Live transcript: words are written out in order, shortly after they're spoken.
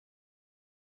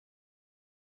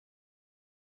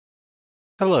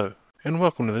Hello, and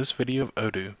welcome to this video of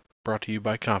Odoo, brought to you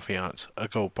by Confianz, a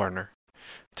gold partner.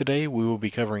 Today we will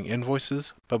be covering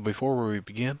invoices, but before we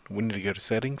begin, we need to go to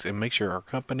settings and make sure our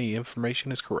company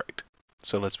information is correct.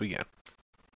 So let's begin.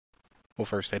 We'll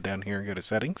first head down here and go to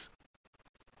settings.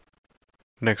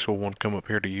 Next we'll want to come up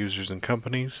here to users and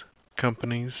companies.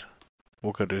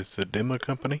 We'll go to the demo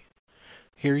company.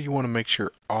 Here you want to make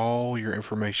sure all your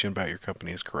information about your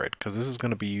company is correct, because this is going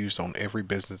to be used on every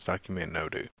business document in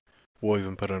Odoo. We'll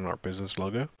even put in our business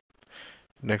logo.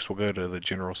 Next we'll go to the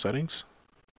general settings.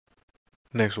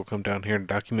 Next we'll come down here to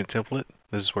document template.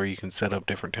 This is where you can set up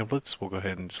different templates. We'll go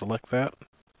ahead and select that.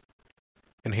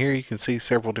 And here you can see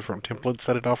several different templates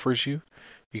that it offers you.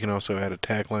 You can also add a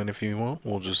tagline if you want.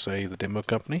 We'll just say the demo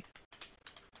company.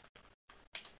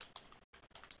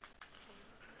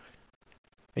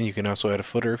 And you can also add a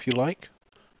footer if you like.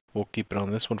 We'll keep it on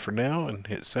this one for now and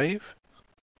hit save.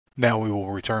 Now we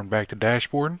will return back to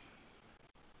dashboard.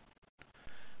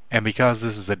 And because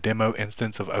this is a demo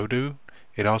instance of Odoo,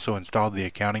 it also installed the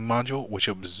accounting module, which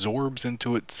absorbs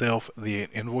into itself the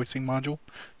invoicing module.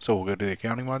 So we'll go to the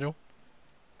accounting module.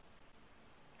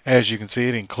 As you can see,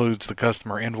 it includes the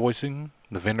customer invoicing,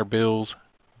 the vendor bills,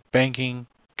 banking,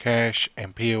 cash,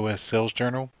 and POS sales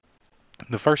journal.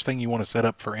 The first thing you want to set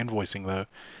up for invoicing, though,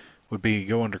 would be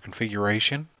go under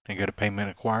configuration and go to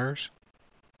payment acquirers.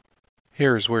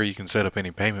 Here is where you can set up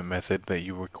any payment method that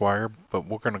you require, but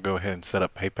we're going to go ahead and set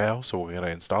up PayPal, so we're going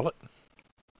to install it.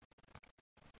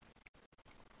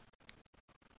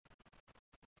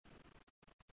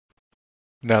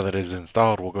 Now that it is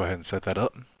installed, we'll go ahead and set that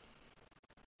up.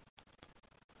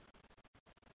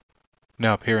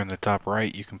 Now up here in the top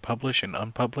right, you can publish and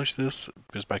unpublish this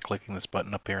just by clicking this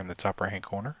button up here in the top right hand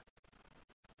corner.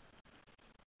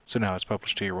 So now it's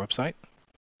published to your website.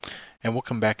 And we'll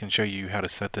come back and show you how to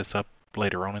set this up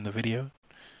later on in the video.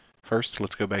 First,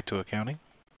 let's go back to accounting.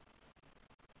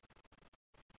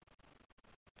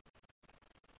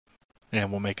 And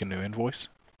we'll make a new invoice.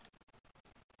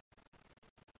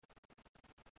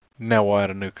 Now we'll add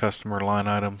a new customer line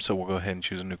item, so we'll go ahead and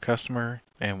choose a new customer,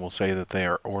 and we'll say that they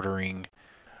are ordering,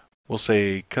 we'll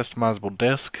say customizable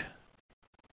desk,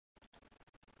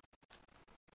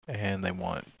 and they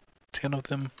want 10 of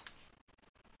them.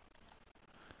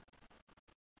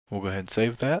 We'll go ahead and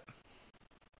save that.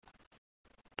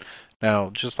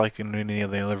 Now, just like in any of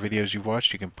the other videos you've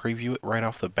watched, you can preview it right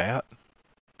off the bat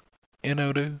in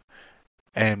Odoo.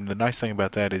 And the nice thing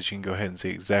about that is you can go ahead and see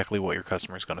exactly what your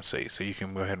customer is going to see. So you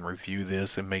can go ahead and review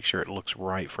this and make sure it looks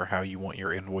right for how you want your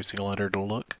invoicing letter to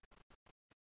look.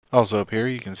 Also up here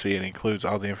you can see it includes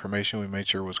all the information we made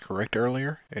sure was correct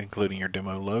earlier, including your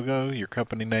demo logo, your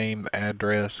company name, the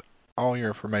address, all your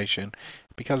information.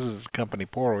 Because this is a company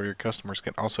portal, your customers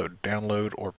can also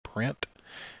download or print.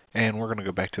 And we're going to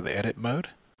go back to the edit mode.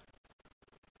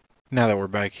 Now that we're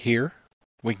back here,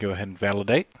 we can go ahead and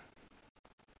validate.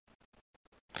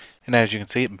 And as you can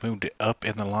see, it moved it up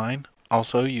in the line.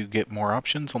 Also, you get more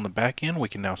options on the back end. We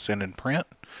can now send and print,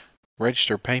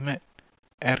 register payment,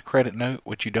 add a credit note,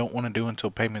 which you don't want to do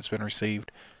until payment's been received,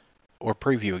 or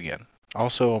preview again.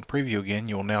 Also on preview again,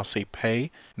 you will now see pay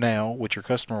now, which your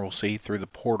customer will see through the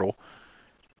portal.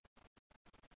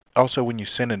 Also, when you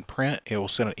send and print, it will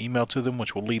send an email to them,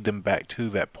 which will lead them back to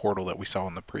that portal that we saw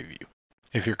in the preview.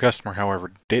 If your customer,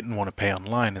 however, didn't want to pay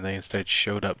online and they instead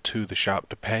showed up to the shop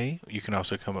to pay, you can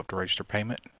also come up to register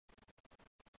payment.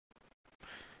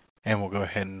 And we'll go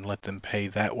ahead and let them pay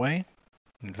that way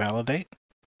and validate.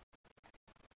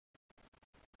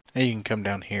 And you can come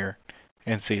down here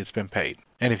and see it's been paid.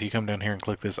 And if you come down here and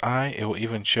click this I, it will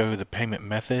even show the payment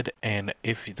method, and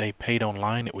if they paid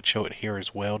online, it would show it here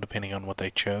as well, depending on what they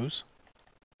chose.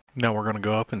 Now we're going to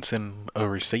go up and send a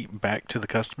receipt back to the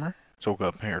customer. So we'll go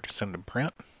up here to send and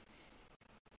print.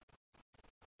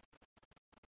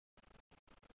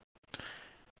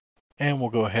 And we'll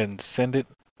go ahead and send it,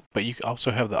 but you also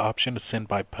have the option to send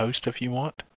by post if you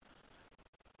want.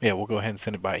 Yeah, we'll go ahead and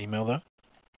send it by email though.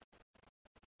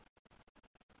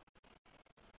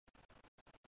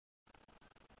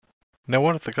 Now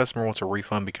what if the customer wants a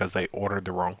refund because they ordered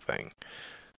the wrong thing?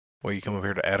 Well, you come over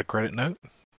here to add a credit note,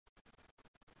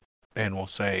 and we'll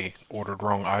say ordered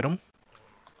wrong item.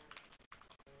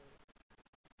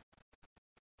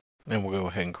 And we'll go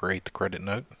ahead and create the credit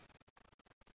note.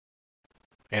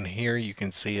 And here you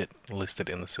can see it listed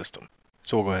in the system.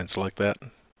 So we'll go ahead and select that.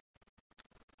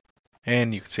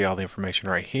 And you can see all the information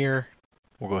right here.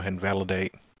 We'll go ahead and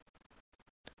validate.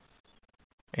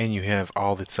 And you have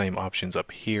all the same options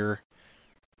up here.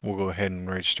 We'll go ahead and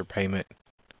register payment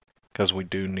because we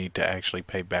do need to actually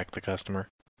pay back the customer.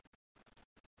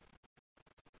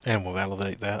 And we'll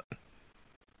validate that.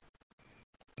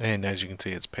 And as you can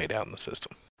see, it's paid out in the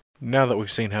system. Now that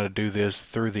we've seen how to do this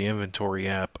through the inventory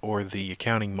app or the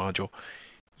accounting module,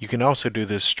 you can also do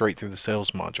this straight through the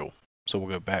sales module. So we'll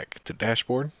go back to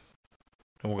dashboard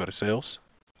and we'll go to sales.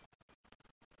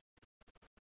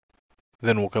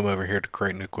 Then we'll come over here to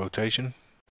create new quotation.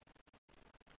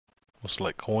 We'll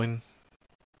select coin,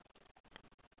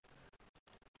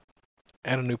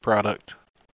 add a new product.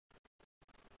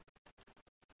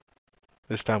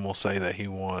 This time we'll say that he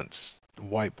wants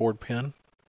whiteboard pen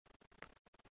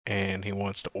and he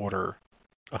wants to order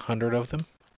 100 of them.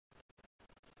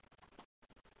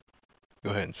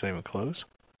 Go ahead and save and close.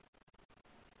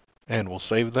 And we'll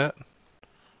save that.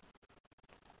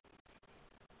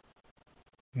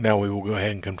 Now we will go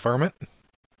ahead and confirm it.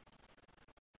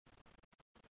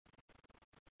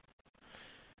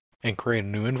 And create a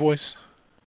new invoice.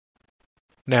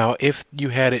 Now, if you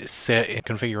had it set in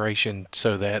configuration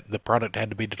so that the product had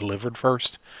to be delivered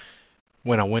first,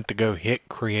 when I went to go hit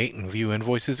create and view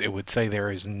invoices, it would say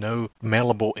there is no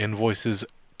mailable invoices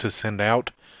to send out.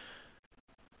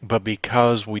 But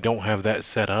because we don't have that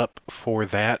set up for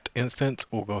that instance,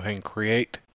 we'll go ahead and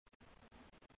create.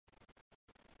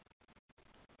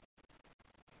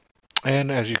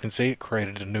 And as you can see, it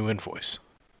created a new invoice.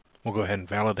 We'll go ahead and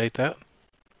validate that.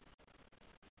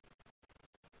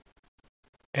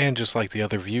 And just like the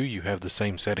other view, you have the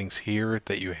same settings here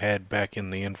that you had back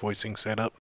in the invoicing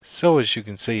setup. So as you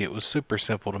can see, it was super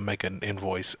simple to make an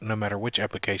invoice no matter which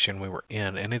application we were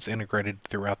in, and it's integrated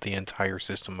throughout the entire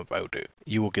system of Odoo.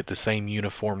 You will get the same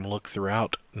uniform look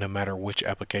throughout no matter which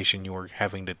application you are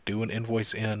having to do an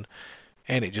invoice in,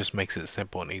 and it just makes it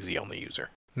simple and easy on the user.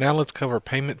 Now let's cover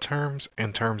payment terms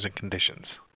and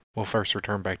conditions. We'll first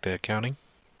return back to accounting,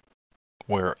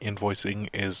 where invoicing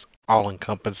is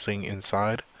all-encompassing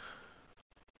inside.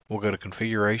 We'll go to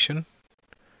configuration,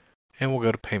 and we'll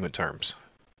go to payment terms.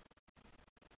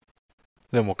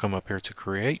 Then we'll come up here to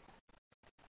create,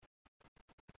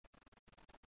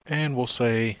 and we'll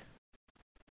say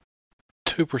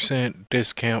 2%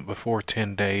 discount before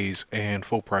 10 days and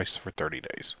full price for 30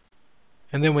 days.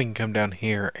 And then we can come down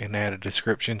here and add a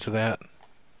description to that.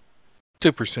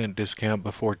 2% discount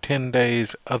before 10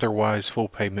 days, otherwise full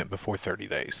payment before 30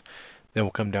 days. Then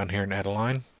we'll come down here and add a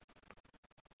line.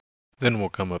 Then we'll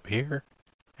come up here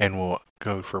and we'll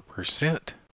go for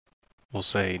percent. We'll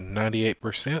say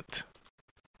 98%.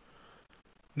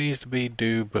 Needs to be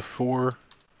due before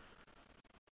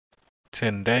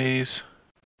 10 days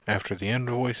after the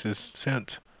invoice is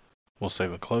sent. We'll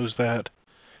save and close that.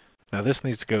 Now this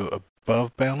needs to go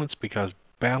above balance because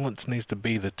balance needs to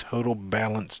be the total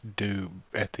balance due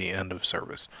at the end of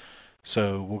service.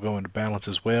 So we'll go into balance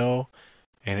as well,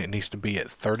 and it needs to be at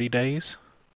 30 days.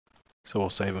 So we'll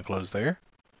save and close there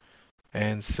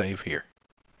and save here.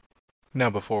 Now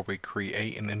before we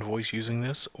create an invoice using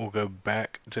this, we'll go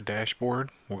back to dashboard.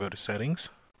 We'll go to settings,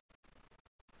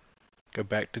 go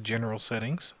back to general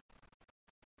settings,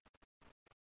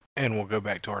 and we'll go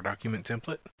back to our document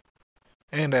template.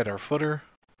 And at our footer,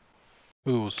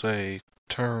 we will say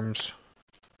terms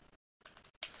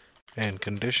and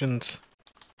conditions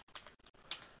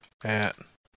at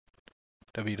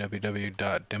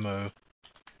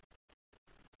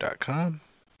www.demo.com.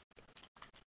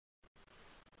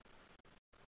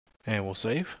 And we'll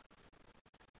save.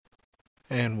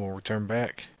 And we'll return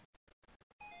back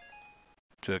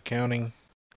to accounting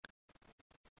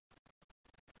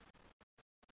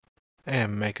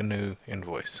and make a new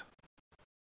invoice.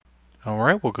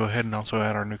 Alright, we'll go ahead and also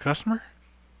add our new customer.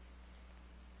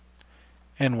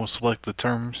 And we'll select the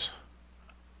terms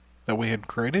that we had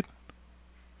created.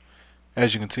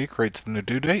 As you can see, it creates the new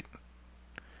due date.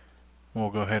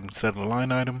 We'll go ahead and set a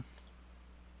line item.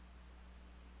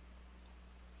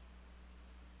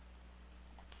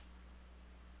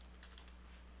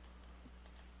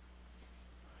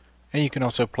 And you can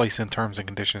also place in terms and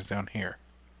conditions down here.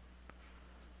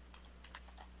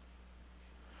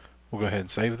 We'll go ahead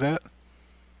and save that.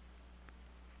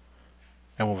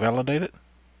 And we'll validate it.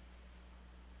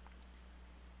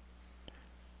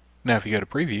 Now if you go to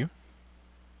preview,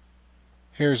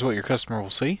 here's what your customer will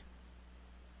see.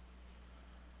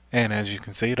 And as you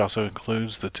can see, it also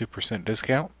includes the 2%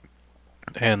 discount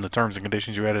and the terms and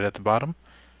conditions you added at the bottom.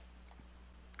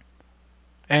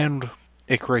 And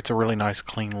it creates a really nice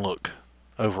clean look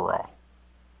overall.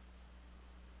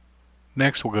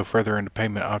 Next, we'll go further into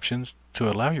payment options to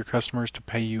allow your customers to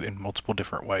pay you in multiple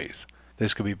different ways.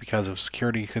 This could be because of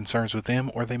security concerns with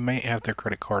them, or they may have their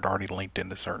credit card already linked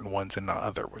into certain ones and not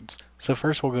other ones. So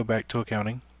first we'll go back to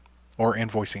accounting, or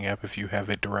invoicing app if you have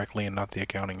it directly and not the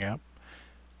accounting app.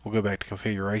 We'll go back to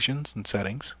configurations and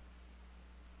settings,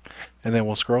 and then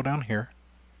we'll scroll down here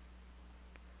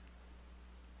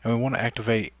and we want to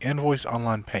activate invoice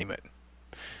online payment.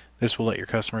 This will let your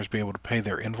customers be able to pay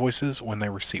their invoices when they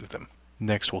receive them.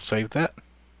 Next, we'll save that.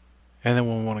 And then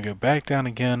we'll want to go back down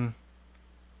again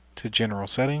to General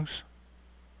Settings.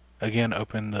 Again,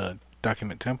 open the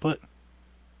document template.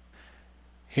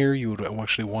 Here you would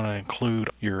actually want to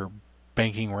include your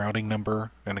banking routing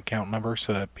number and account number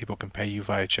so that people can pay you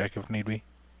via check if need be.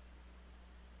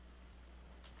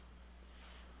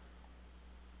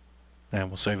 And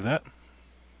we'll save that.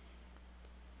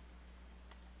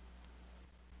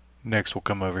 Next, we'll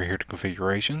come over here to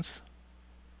Configurations,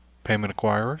 Payment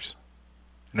Acquirers.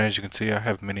 And as you can see, I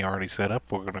have many already set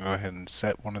up. We're going to go ahead and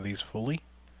set one of these fully.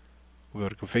 We'll go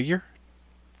to Configure.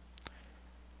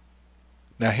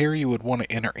 Now here you would want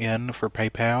to enter in for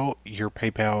PayPal your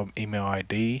PayPal email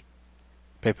ID,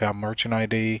 PayPal merchant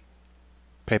ID,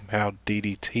 PayPal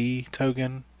DDT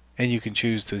token, and you can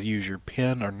choose to use your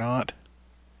PIN or not.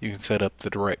 You can set up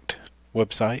the direct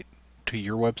website to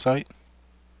your website.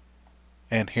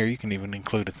 And here you can even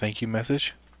include a thank you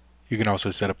message. You can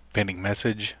also set up a pending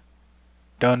message,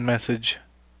 done message,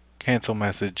 cancel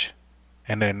message,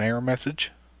 and an error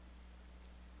message.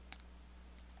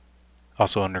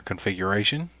 Also under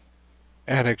configuration,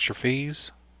 add extra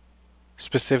fees,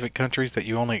 specific countries that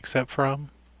you only accept from,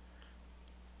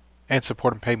 and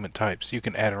support and payment types. You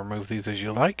can add and remove these as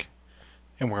you like.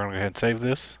 And we're going to go ahead and save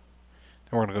this.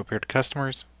 Then we're going to go up here to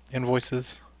customers,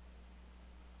 invoices,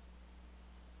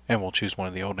 and we'll choose one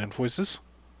of the old invoices.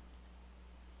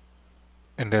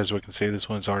 And as we can see, this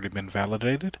one's already been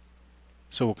validated.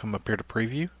 So we'll come up here to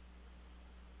preview,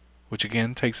 which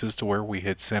again takes us to where we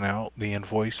had sent out the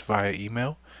invoice via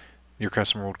email. Your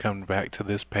customer would come back to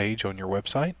this page on your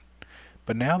website,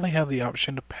 but now they have the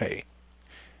option to pay.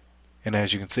 And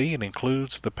as you can see, it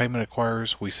includes the payment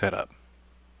acquirers we set up.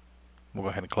 We'll go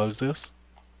ahead and close this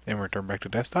and return back to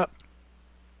desktop.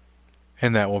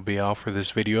 And that will be all for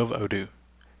this video of Odoo.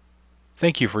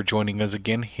 Thank you for joining us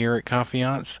again here at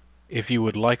Confianz. If you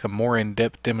would like a more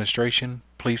in-depth demonstration,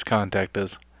 please contact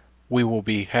us. We will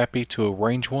be happy to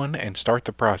arrange one and start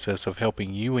the process of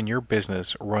helping you and your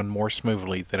business run more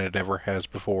smoothly than it ever has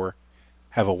before.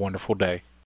 Have a wonderful day.